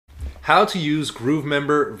How to use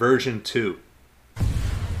Groovemember version 2.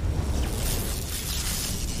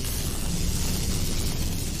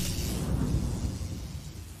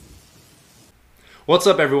 What's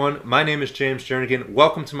up everyone, my name is James Jernigan.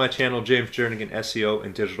 Welcome to my channel, James Jernigan SEO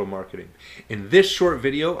and Digital Marketing. In this short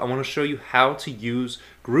video, I want to show you how to use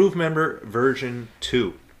Groovemember version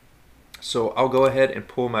 2. So I'll go ahead and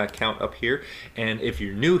pull my account up here, and if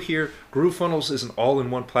you're new here, Groovefunnels is an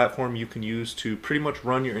all-in-one platform you can use to pretty much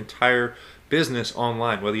run your entire business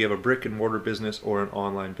online, whether you have a brick and mortar business or an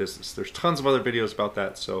online business. There's tons of other videos about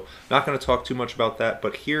that, so not going to talk too much about that,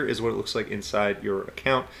 but here is what it looks like inside your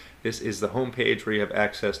account. This is the home page where you have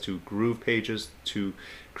access to Groovepages to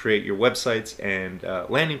create your websites and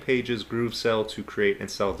landing pages, Groovesell to create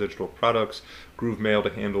and sell digital products, Groovemail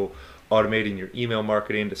to handle automating your email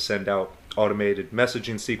marketing to send out automated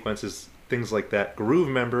messaging sequences, things like that.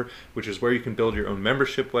 Groovemember, which is where you can build your own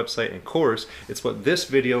membership website and course. It's what this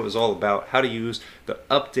video is all about, how to use the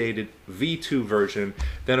updated V2 version.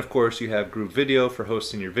 Then of course you have Groovevideo for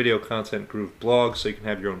hosting your video content, Grooveblog so you can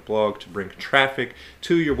have your own blog to bring traffic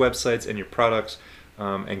to your websites and your products,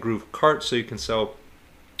 and Groovekart so you can sell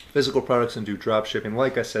physical products and do drop shipping.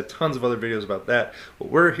 Like I said, tons of other videos about that. What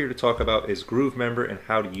we're here to talk about is Groovemember and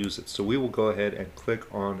how to use it. So we will go ahead and click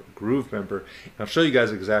on Groovemember, and I'll show you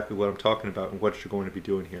guys exactly what I'm talking about and what you're going to be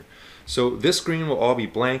doing here. So this screen will all be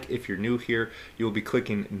blank. If you're new here, you'll be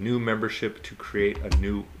clicking New Membership to create a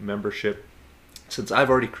new membership. Since I've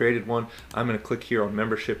already created one, I'm going to click here on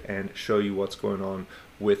membership and show you what's going on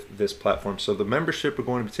with this platform. So the membership we're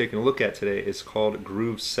going to be taking a look at today is called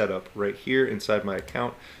Groove Setup right here inside my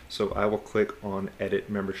account. So I will click on edit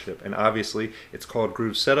membership, and obviously it's called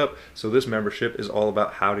Groove Setup. So this membership is all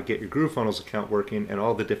about how to get your Groovefunnels account working and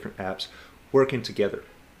all the different apps working together.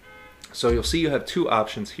 So you'll see you have two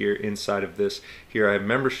options here inside of this. Here I have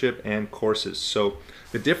membership and courses. So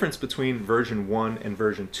the difference between version 1 and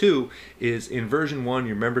version 2 is in version 1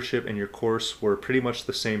 your membership and your course were pretty much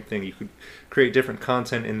the same thing. You could create different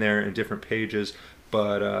content in there and different pages,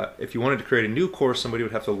 but if you wanted to create a new course, somebody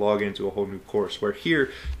would have to log into a whole new course. Where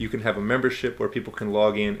here you can have a membership where people can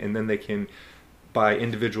log in and then they can buy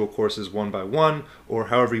individual courses one by one or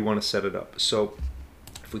however you want to set it up. So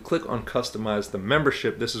if we click on customize the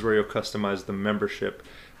membership, this is where you'll customize the membership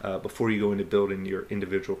before you go into building your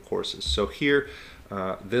individual courses. So here,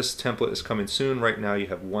 this template is coming soon. Right now you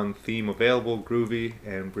have one theme available, Groovy,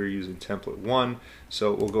 and we're using template 1.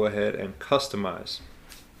 So we'll go ahead and customize.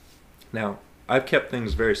 Now, I've kept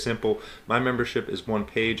things very simple. My membership is one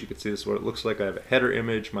page. You can see this is what it looks like. I have a header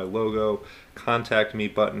image, my logo, contact me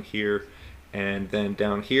button here, and then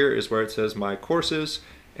down here is where it says my courses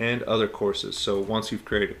and other courses. So once you've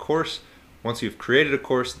created a course,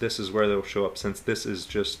 this is where they'll show up. Since this is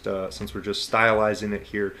just since we're just stylizing it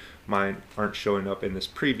here, mine aren't showing up in this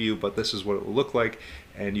preview, but this is what it will look like,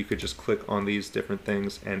 and you could just click on these different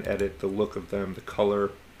things and edit the look of them, the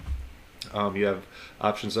color. You have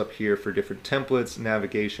options up here for different templates,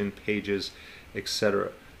 navigation, pages,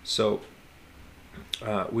 etc. So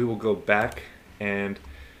we will go back and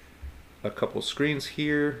a couple screens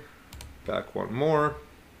here, back one more.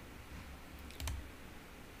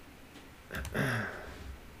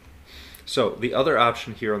 So the other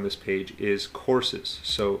option here on this page is courses.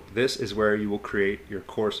 So this is where you will create your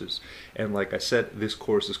courses. And like I said, this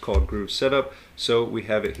course is called Groove Setup. So we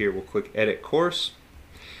have it here. We'll click Edit Course.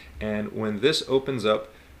 And when this opens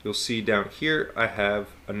up, you'll see down here I have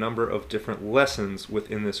a number of different lessons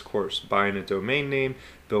within this course. Buying a domain name,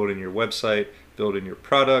 building your website, building your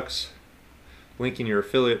products, linking your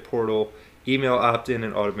affiliate portal, email opt-in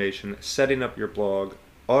and automation, setting up your blog,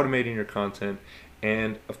 automating your content,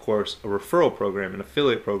 and of course a referral program, an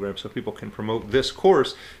affiliate program, so people can promote this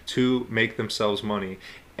course to make themselves money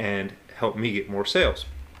and help me get more sales.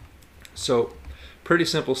 So pretty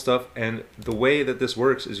simple stuff, and the way that this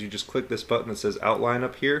works is you just click this button that says outline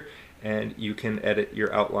up here and you can edit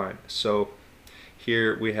your outline. So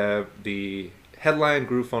here we have the headline,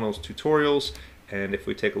 Groovefunnels tutorials, and if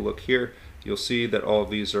we take a look here, you'll see that all of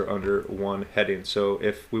these are under one heading. So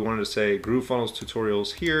if we wanted to say Groovefunnels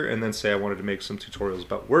tutorials here and then say I wanted to make some tutorials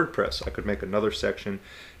about WordPress, I could make another section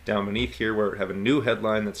down beneath here where it would have a new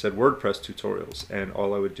headline that said WordPress tutorials, and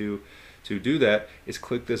all I would do to do that is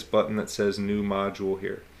click this button that says new module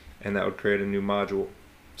here, and that would create a new module.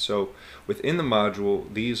 So within the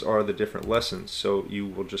module, these are the different lessons. So you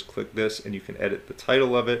will just click this and you can edit the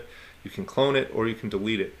title of it, you can clone it, or you can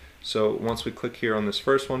delete it. So once we click here on this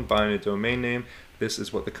first one, buying a domain name, this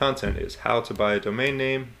is what the content is. How to buy a domain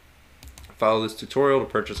name, follow this tutorial to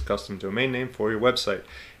purchase a custom domain name for your website.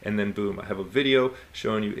 And then boom, I have a video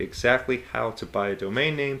showing you exactly how to buy a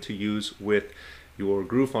domain name to use with your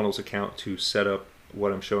Groovefunnels account to set up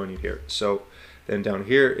what I'm showing you here. So then down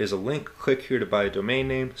here is a link. Click here to buy a domain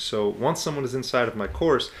name. So once someone is inside of my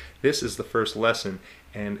course, this is the first lesson,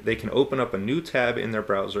 and they can open up a new tab in their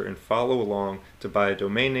browser and follow along to buy a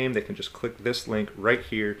domain name. They can just click this link right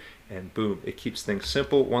here, and boom, it keeps things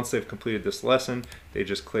simple. Once they've completed this lesson, they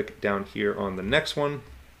just click down here on the next one,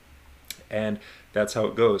 and that's how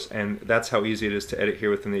it goes. And that's how easy it is to edit here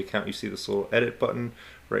within the account. You see this little edit button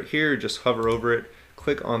right here. Just hover over it,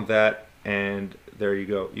 click on that, and there you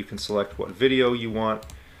go. You can select what video you want.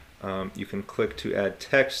 You can click to add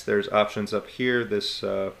text. There's options up here.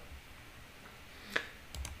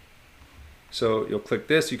 So you'll click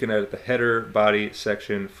this. You can edit the header, body,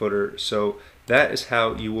 section, footer. So that is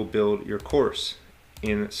how you will build your course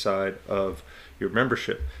inside of your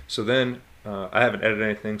membership. So then I haven't edited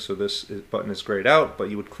anything, so this button is grayed out,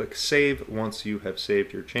 but you would click save once you have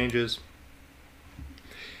saved your changes.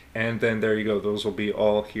 And then there you go. Those will be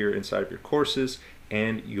all here inside of your courses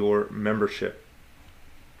and your membership.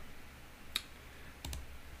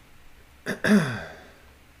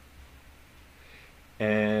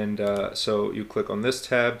 And so you click on this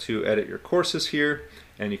tab to edit your courses here,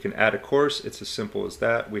 and you can add a course. It's as simple as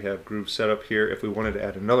that. We have Groove Setup here. If we wanted to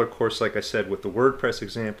add another course, like I said with the WordPress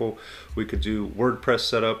example, we could do WordPress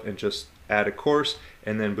setup and just add a course,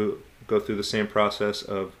 and then go through the same process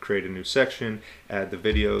of create a new section, add the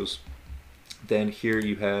videos. Then here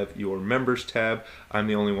you have your members tab. I'm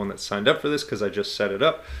the only one that signed up for this because I just set it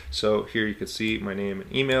up. So here you can see my name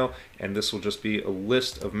and email, and this will just be a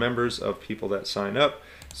list of members of people that sign up.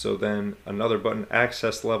 So then another button,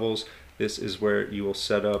 access levels. This is where you will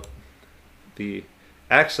set up the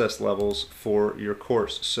access levels for your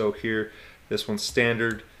course. So here, this one's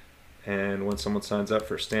standard, and when someone signs up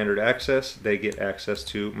for standard access, they get access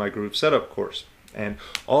to my Groove Setup course. And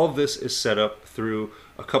all of this is set up through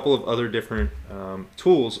a couple of other different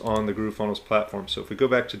tools on the Groovefunnels platform. So if we go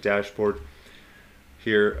back to dashboard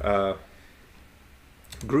here,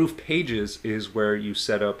 Groovepages is where you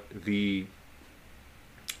set up the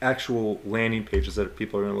actual landing pages that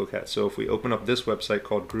people are going to look at. So if we open up this website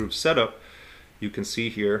called Groove Setup, you can see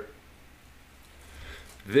here,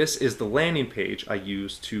 this is the landing page I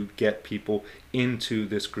use to get people into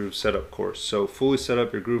this Groove Setup course. So fully set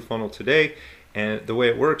up your Groove funnel today, and the way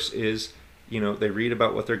it works is, you know, they read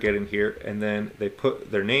about what they're getting here, and then they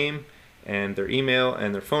put their name and their email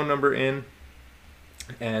and their phone number in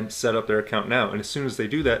and set up their account now. And as soon as they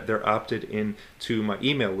do that, they're opted into my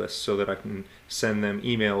email list so that I can send them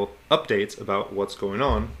email updates about what's going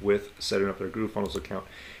on with setting up their Groovefunnels account.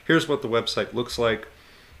 Here's what the website looks like.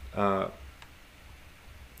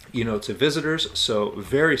 You know, to visitors, so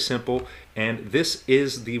very simple, and this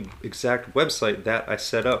is the exact website that I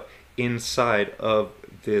set up inside of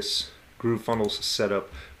this Groovefunnels setup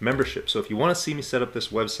membership. So if you want to see me set up this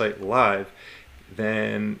website live,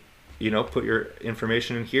 then, you know, put your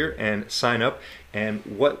information in here and sign up. And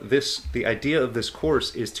the idea of this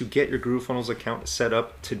course is to get your Groovefunnels account set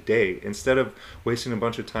up today, instead of wasting a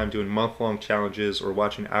bunch of time doing month-long challenges or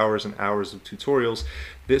watching hours and hours of tutorials.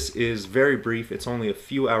 This is very brief. It's only a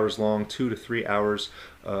few hours long, 2 to 3 hours,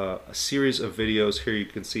 a series of videos. Here you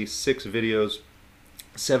can see 6 videos,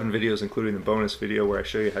 7 videos, including the bonus video where I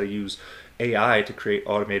show you how to use AI to create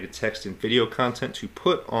automated text and video content to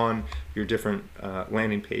put on your different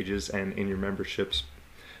landing pages and in your memberships.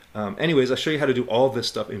 Anyways, I'll show you how to do all this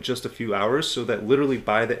stuff in just a few hours, so that literally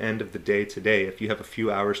by the end of the day today, if you have a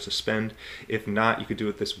few hours to spend, if not, you could do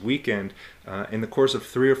it this weekend. In the course of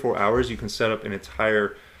 3 or 4 hours, you can set up an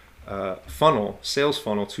entire sales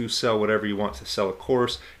funnel to sell whatever you want, to sell a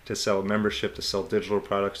course, to sell a membership, to sell digital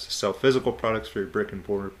products, to sell physical products for your brick and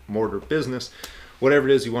mortar business, whatever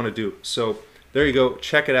it is you want to do. So there you go.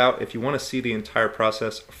 Check it out. If you want to see the entire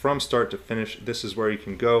process from start to finish, this is where you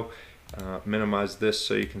can go. Minimize this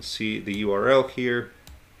so you can see the URL here.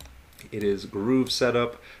 It is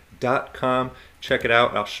groovesetup.com. Check it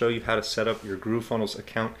out. I'll show you how to set up your Groovefunnels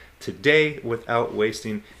account today without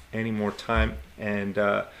wasting any more time. And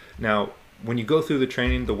now, when you go through the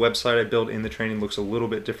training, the website I built in the training looks a little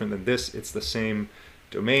bit different than this. It's the same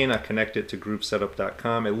domain. I connect it to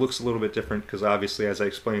groovesetup.com. It looks a little bit different because obviously, as I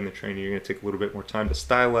explain in the training, you're going to take a little bit more time to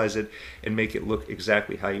stylize it and make it look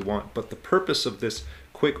exactly how you want. But the purpose of this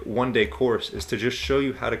quick one-day course is to just show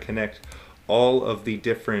you how to connect all of the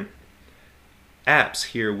different apps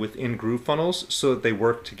here within Groovefunnels so that they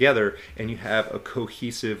work together and you have a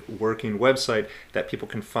cohesive working website that people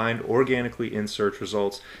can find organically in search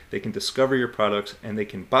results. They can discover your products and they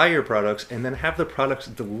can buy your products and then have the products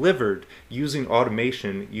delivered using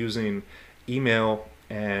automation, using email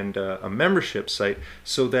and a membership site,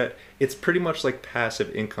 so that it's pretty much like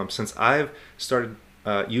passive income. Since I've started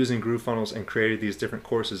using Groovefunnels and created these different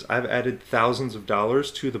courses, I've added thousands of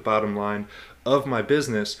dollars to the bottom line of my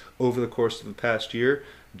business over the course of the past year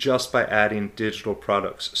just by adding digital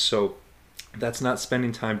products. So that's not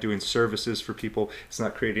spending time doing services for people. It's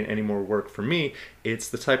not creating any more work for me. It's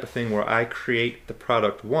the type of thing where I create the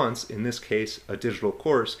product once, in this case a digital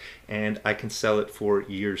course, and I can sell it for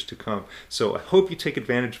years to come. So I hope you take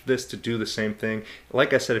advantage of this to do the same thing.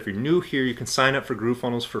 Like I said, if you're new here, you can sign up for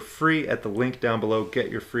Groovefunnels for free at the link down below.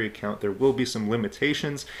 Get your free account. There will be some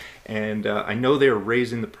limitations, and I know they are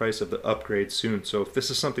raising the price of the upgrade soon. So if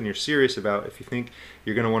this is something you're serious about, if you think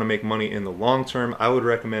you're going to want to make money in the long term, I would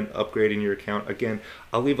recommend upgrading your account. Again,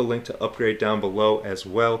 I'll leave a link to upgrade down below as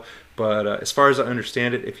well. But as far as I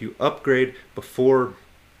understand it, if you upgrade before,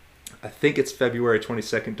 I think it's February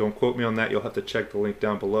 22nd, don't quote me on that, you'll have to check the link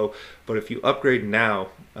down below. But if you upgrade now,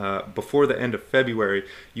 before the end of February,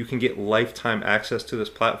 you can get lifetime access to this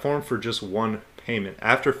platform for just one payment.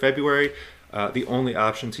 After February, the only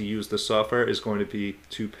option to use the software is going to be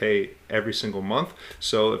to pay every single month.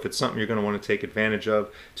 So if it's something you're going to want to take advantage of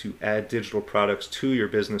to add digital products to your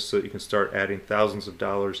business so that you can start adding thousands of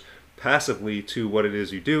dollars passively to what it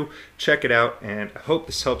is you do, check it out, and I hope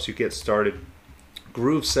this helps you get started.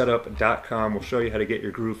 Groovesetup.com will show you how to get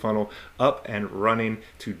your Groovefunnel up and running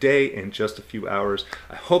today in just a few hours.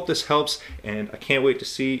 I hope this helps, and I can't wait to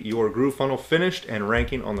see your Groovefunnel finished and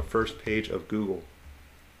ranking on the first page of Google.